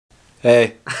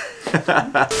Hey.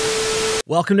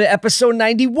 Welcome to episode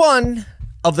 91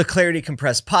 of the Clarity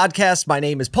Compressed podcast. My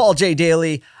name is Paul J.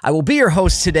 Daly. I will be your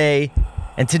host today.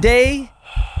 And today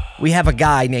we have a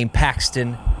guy named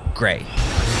Paxton Gray.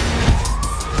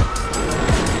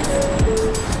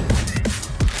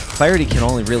 Clarity can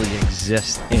only really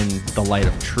exist in the light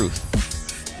of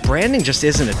truth. Branding just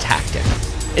isn't a tactic.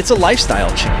 It's a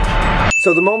lifestyle change.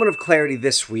 So the moment of clarity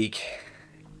this week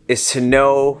is to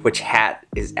know which hat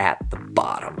is at the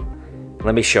bottom.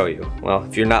 Let me show you. Well,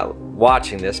 if you're not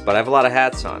watching this, but I have a lot of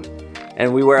hats on.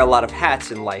 And we wear a lot of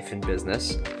hats in life and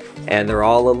business. And they're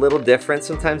all a little different.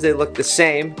 Sometimes they look the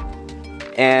same.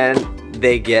 And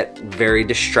they get very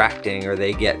distracting or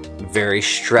they get very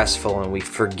stressful and we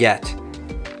forget.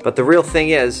 But the real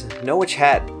thing is, know which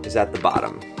hat is at the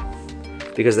bottom.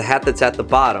 Because the hat that's at the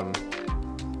bottom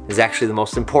is actually the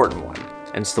most important one.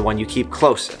 And it's the one you keep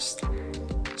closest.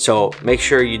 So make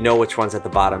sure you know which one's at the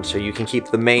bottom so you can keep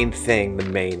the main thing the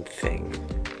main thing.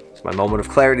 So my moment of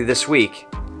clarity this week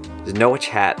is know which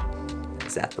hat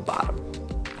is at the bottom.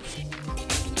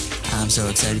 I'm so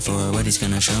excited for what he's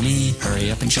gonna show me. Hurry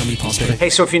up and show me Paul's pick.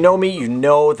 Hey, so if you know me, you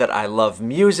know that I love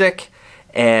music.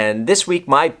 And this week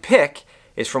my pick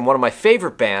is from one of my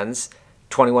favorite bands,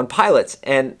 21 Pilots.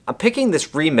 And I'm picking this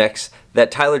remix that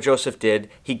Tyler Joseph did.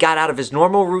 He got out of his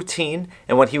normal routine,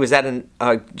 and when he was at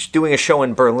doing a show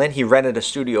in Berlin, he rented a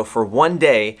studio for one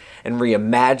day and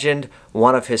reimagined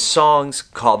one of his songs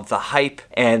called The Hype.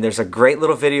 And there's a great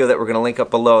little video that we're going to link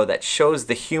up below that shows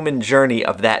the human journey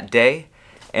of that day.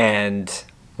 And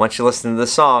once you listen to the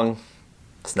song,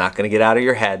 it's not going to get out of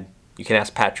your head. You can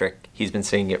ask Patrick. He's been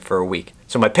singing it for a week.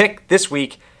 So my pick this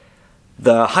week,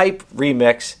 The Hype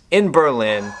remix in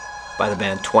Berlin by the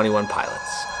band 21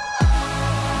 Pilots.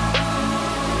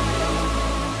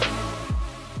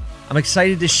 I'm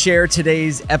excited to share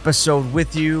today's episode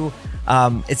with you.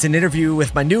 It's an interview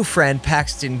with my new friend,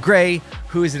 Paxton Gray,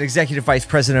 who is an executive vice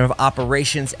president of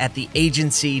operations at the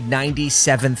agency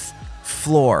 97th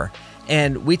Floor.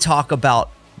 And we talk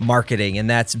about marketing, and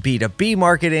that's B2B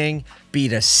marketing,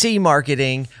 B2C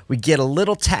marketing. We get a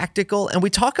little tactical, and we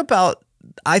talk about,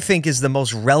 I think, is the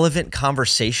most relevant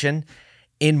conversation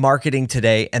in marketing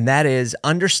today, and that is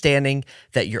understanding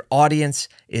that your audience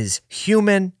is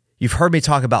human. You've heard me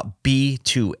talk about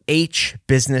B2H,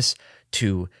 business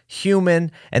to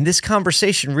human, and this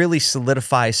conversation really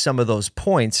solidifies some of those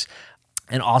points.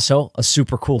 And also, a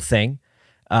super cool thing,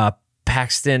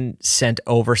 Paxton sent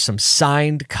over some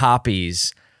signed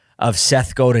copies of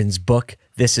Seth Godin's book,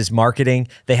 This is Marketing.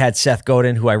 They had Seth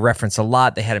Godin, who I reference a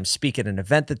lot. They had him speak at an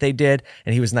event that they did,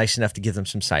 and he was nice enough to give them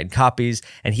some signed copies,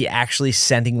 and he actually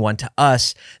sending one to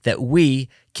us that we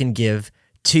can give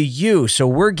to you. So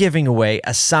we're giving away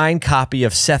a signed copy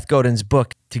of Seth Godin's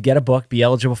book. To get a book, be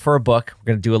eligible for a book, we're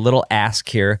going to do a little ask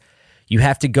here. You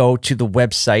have to go to the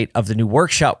website of the new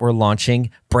workshop we're launching,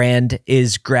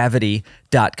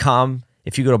 brandisgravity.com.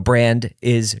 If you go to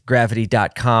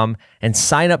brandisgravity.com and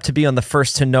sign up to be on the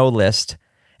first to know list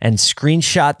and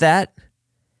screenshot that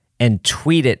and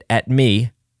tweet it at me,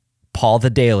 Paul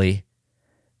the Daly,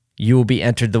 you will be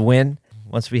entered the win.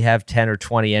 Once we have 10 or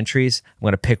 20 entries, I'm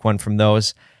going to pick one from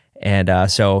those. And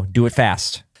so do it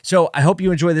fast. So I hope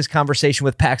you enjoy this conversation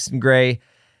with Paxton Gray.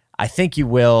 I think you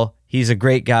will. He's a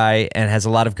great guy and has a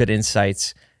lot of good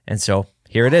insights. And so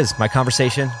here it is, my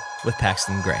conversation with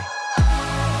Paxton Gray.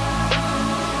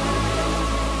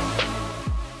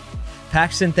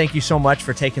 Paxton, thank you so much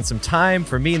for taking some time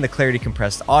for me and the Clarity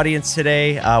Compressed audience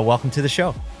today. Welcome to the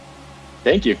show.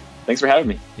 Thank you. Thanks for having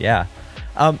me. Yeah.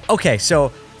 Okay,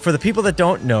 so for the people that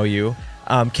don't know you,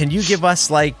 can you give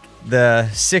us like the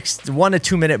 1 to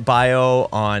 2 minute bio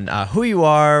on who you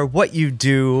are, what you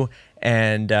do,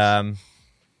 and the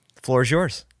floor is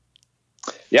yours.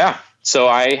 Yeah. So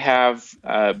I have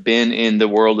been in the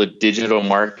world of digital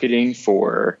marketing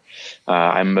for,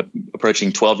 I'm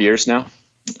approaching 12 years now.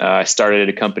 I started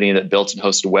at a company that built and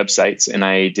hosted websites, and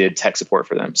I did tech support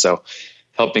for them. So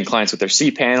helping clients with their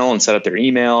cPanel and set up their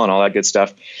email and all that good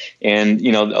stuff. And,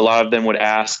 you know, a lot of them would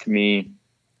ask me,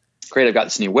 great, I've got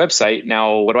this new website.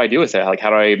 Now, what do I do with it? Like, how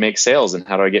do I make sales and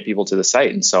how do I get people to the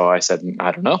site? And so I said,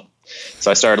 I don't know. So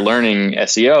I started learning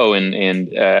SEO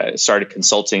and started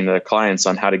consulting the clients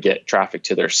on how to get traffic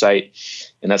to their site.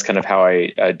 And that's kind of how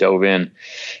I dove in.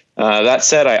 That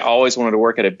said, I always wanted to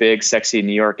work at a big, sexy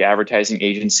New York advertising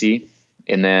agency.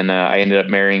 And then I ended up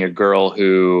marrying a girl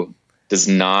who does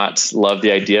not love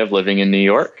the idea of living in New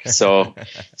York. So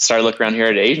started looking around here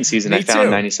at agencies, and I found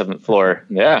 97th Floor.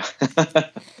 Yeah.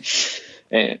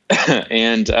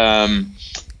 and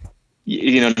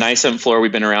Nice and Floor,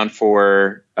 we've been around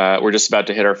for, we're just about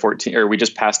to hit our 14th, or we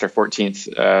just passed our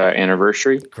 14th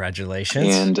anniversary.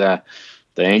 Congratulations. And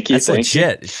thank you. That's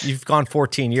legit. You've gone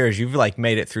 14 years. You've like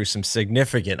made it through some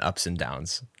significant ups and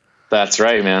downs. That's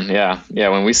right, man. Yeah. Yeah.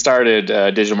 When we started,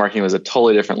 digital marketing was a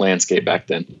totally different landscape back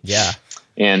then. Yeah.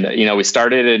 And, we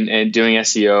started in doing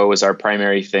SEO was our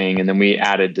primary thing. And then we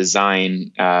added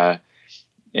design,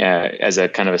 as a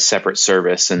kind of a separate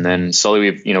service. And then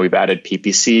slowly we've added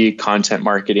PPC, content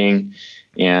marketing,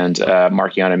 and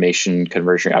marketing automation,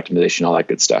 conversion optimization, all that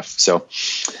good stuff. So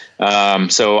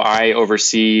I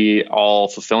oversee all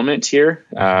fulfillment here.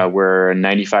 We're a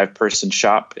 95-person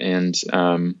shop, and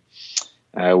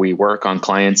we work on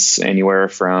clients anywhere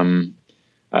from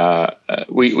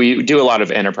we do a lot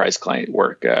of enterprise client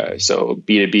work. So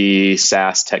B2B,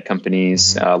 SaaS tech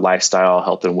companies, lifestyle,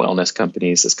 health and wellness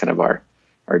companies is kind of our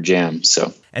jam.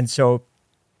 So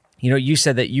you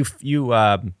said that you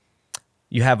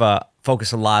have a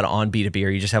focus a lot on B2B, or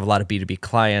you just have a lot of B2B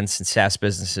clients and SaaS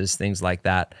businesses, things like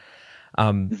that.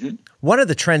 One of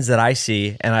the trends that I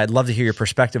see, and I'd love to hear your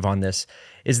perspective on this,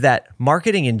 is that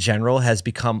marketing in general has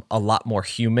become a lot more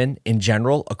human in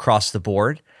general across the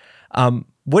board.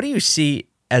 What do you see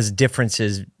as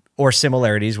differences or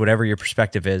similarities, whatever your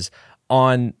perspective is,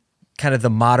 on kind of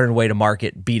the modern way to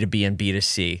market B2B and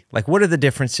B2C? Like, what are the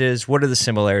differences? What are the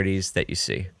similarities that you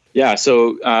see? Yeah.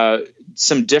 So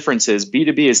some differences.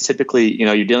 B2B is typically,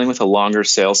 you're dealing with a longer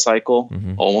sales cycle,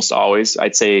 almost always.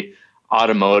 I'd say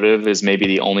automotive is maybe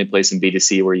the only place in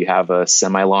B2C where you have a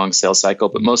semi-long sales cycle,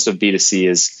 but most of B2C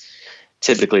is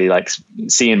typically like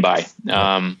see and buy.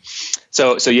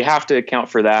 So you have to account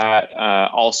for that.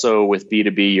 Also with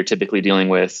B2B, you're typically dealing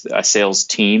with a sales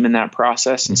team in that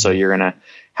process. And so you're going to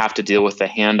have to deal with the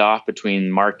handoff between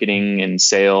marketing and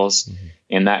sales.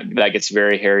 And that gets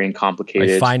very hairy and complicated.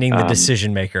 Like finding the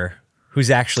decision maker who's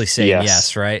actually saying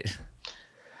yes, right?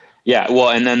 Yeah. Well,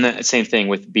 and then the same thing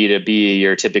with B2B,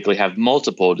 you typically have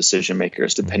multiple decision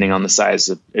makers depending on the size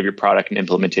of your product and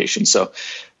implementation. So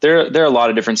there are a lot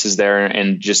of differences there,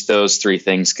 and just those three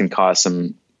things can cause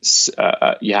some,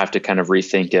 you have to kind of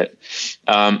rethink it.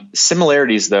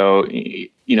 Similarities though,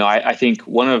 I think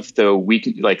one of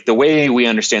the the way we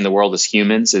understand the world as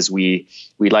humans is we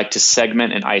like to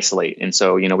segment and isolate. And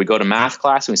so, we go to math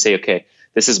class and we say, okay,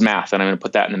 this is math, and I'm going to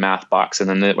put that in the math box. And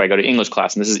then I go to English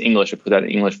class, and this is English, I put that in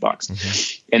the English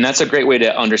box. And that's a great way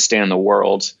to understand the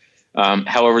world.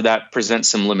 However, that presents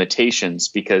some limitations,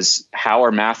 because how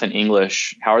are math and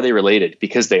English, how are they related?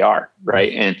 Because they are,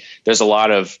 right? And there's a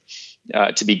lot of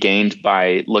to be gained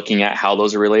by looking at how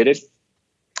those are related.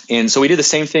 And so we do the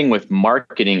same thing with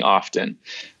marketing often.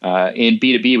 In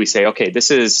B2B, we say, okay,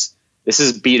 this is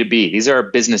B2B. These are our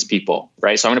business people,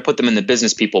 right? So I'm going to put them in the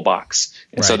business people box.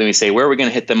 And so then we say, where are we going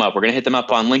to hit them up? We're going to hit them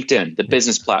up on LinkedIn, the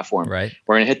business platform. Right.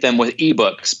 We're going to hit them with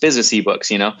ebooks, business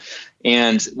ebooks,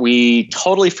 and we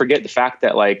totally forget the fact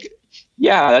that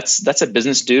that's a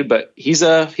business dude, but he's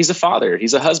a father,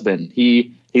 he's a husband.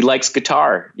 He likes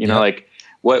guitar, like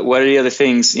what are the other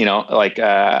things,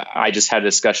 I just had a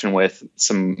discussion with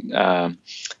someone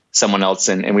else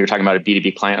and we were talking about a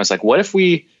B2B client. I was like, what if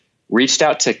we reached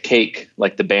out to Cake,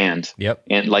 like the band. Yep.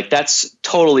 And that's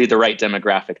totally the right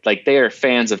demographic. Like they are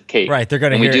fans of Cake. Right. They're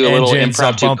going to hear do a little engines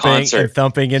impromptu concert and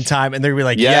thumping in time. And they're going to be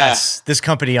like, yes, this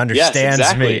company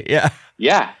understands me.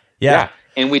 Yeah.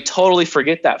 And we totally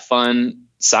forget that fun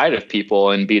side of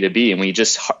people in B2B. And we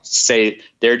just say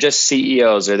they're just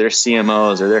CEOs or they're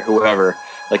CMOs or they're whoever.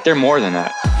 Like they're more than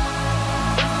that.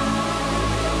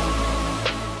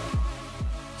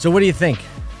 So what do you think?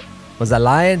 Was I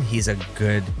lying? He's a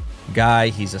good guy.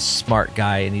 He's a smart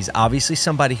guy. And he's obviously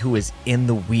somebody who is in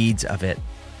the weeds of it,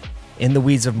 in the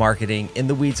weeds of marketing, in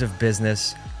the weeds of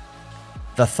business.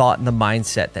 The thought and the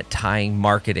mindset that tying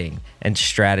marketing and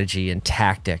strategy and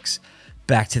tactics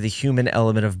back to the human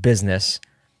element of business.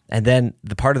 And then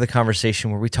the part of the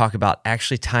conversation where we talk about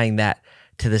actually tying that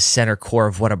to the center core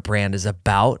of what a brand is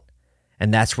about.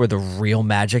 And that's where the real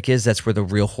magic is. That's where the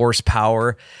real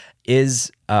horsepower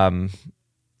is. I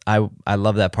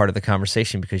love that part of the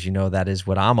conversation because that is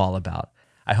what I'm all about.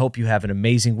 I hope you have an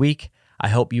amazing week. I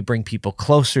hope you bring people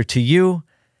closer to you.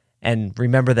 And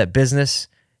remember that business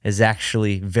is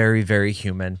actually very, very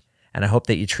human. And I hope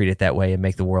that you treat it that way and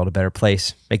make the world a better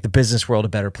place. Make the business world a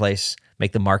better place.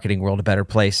 Make the marketing world a better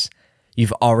place.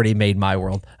 You've already made my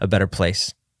world a better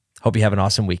place. Hope you have an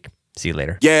awesome week. See you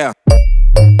later. Yeah.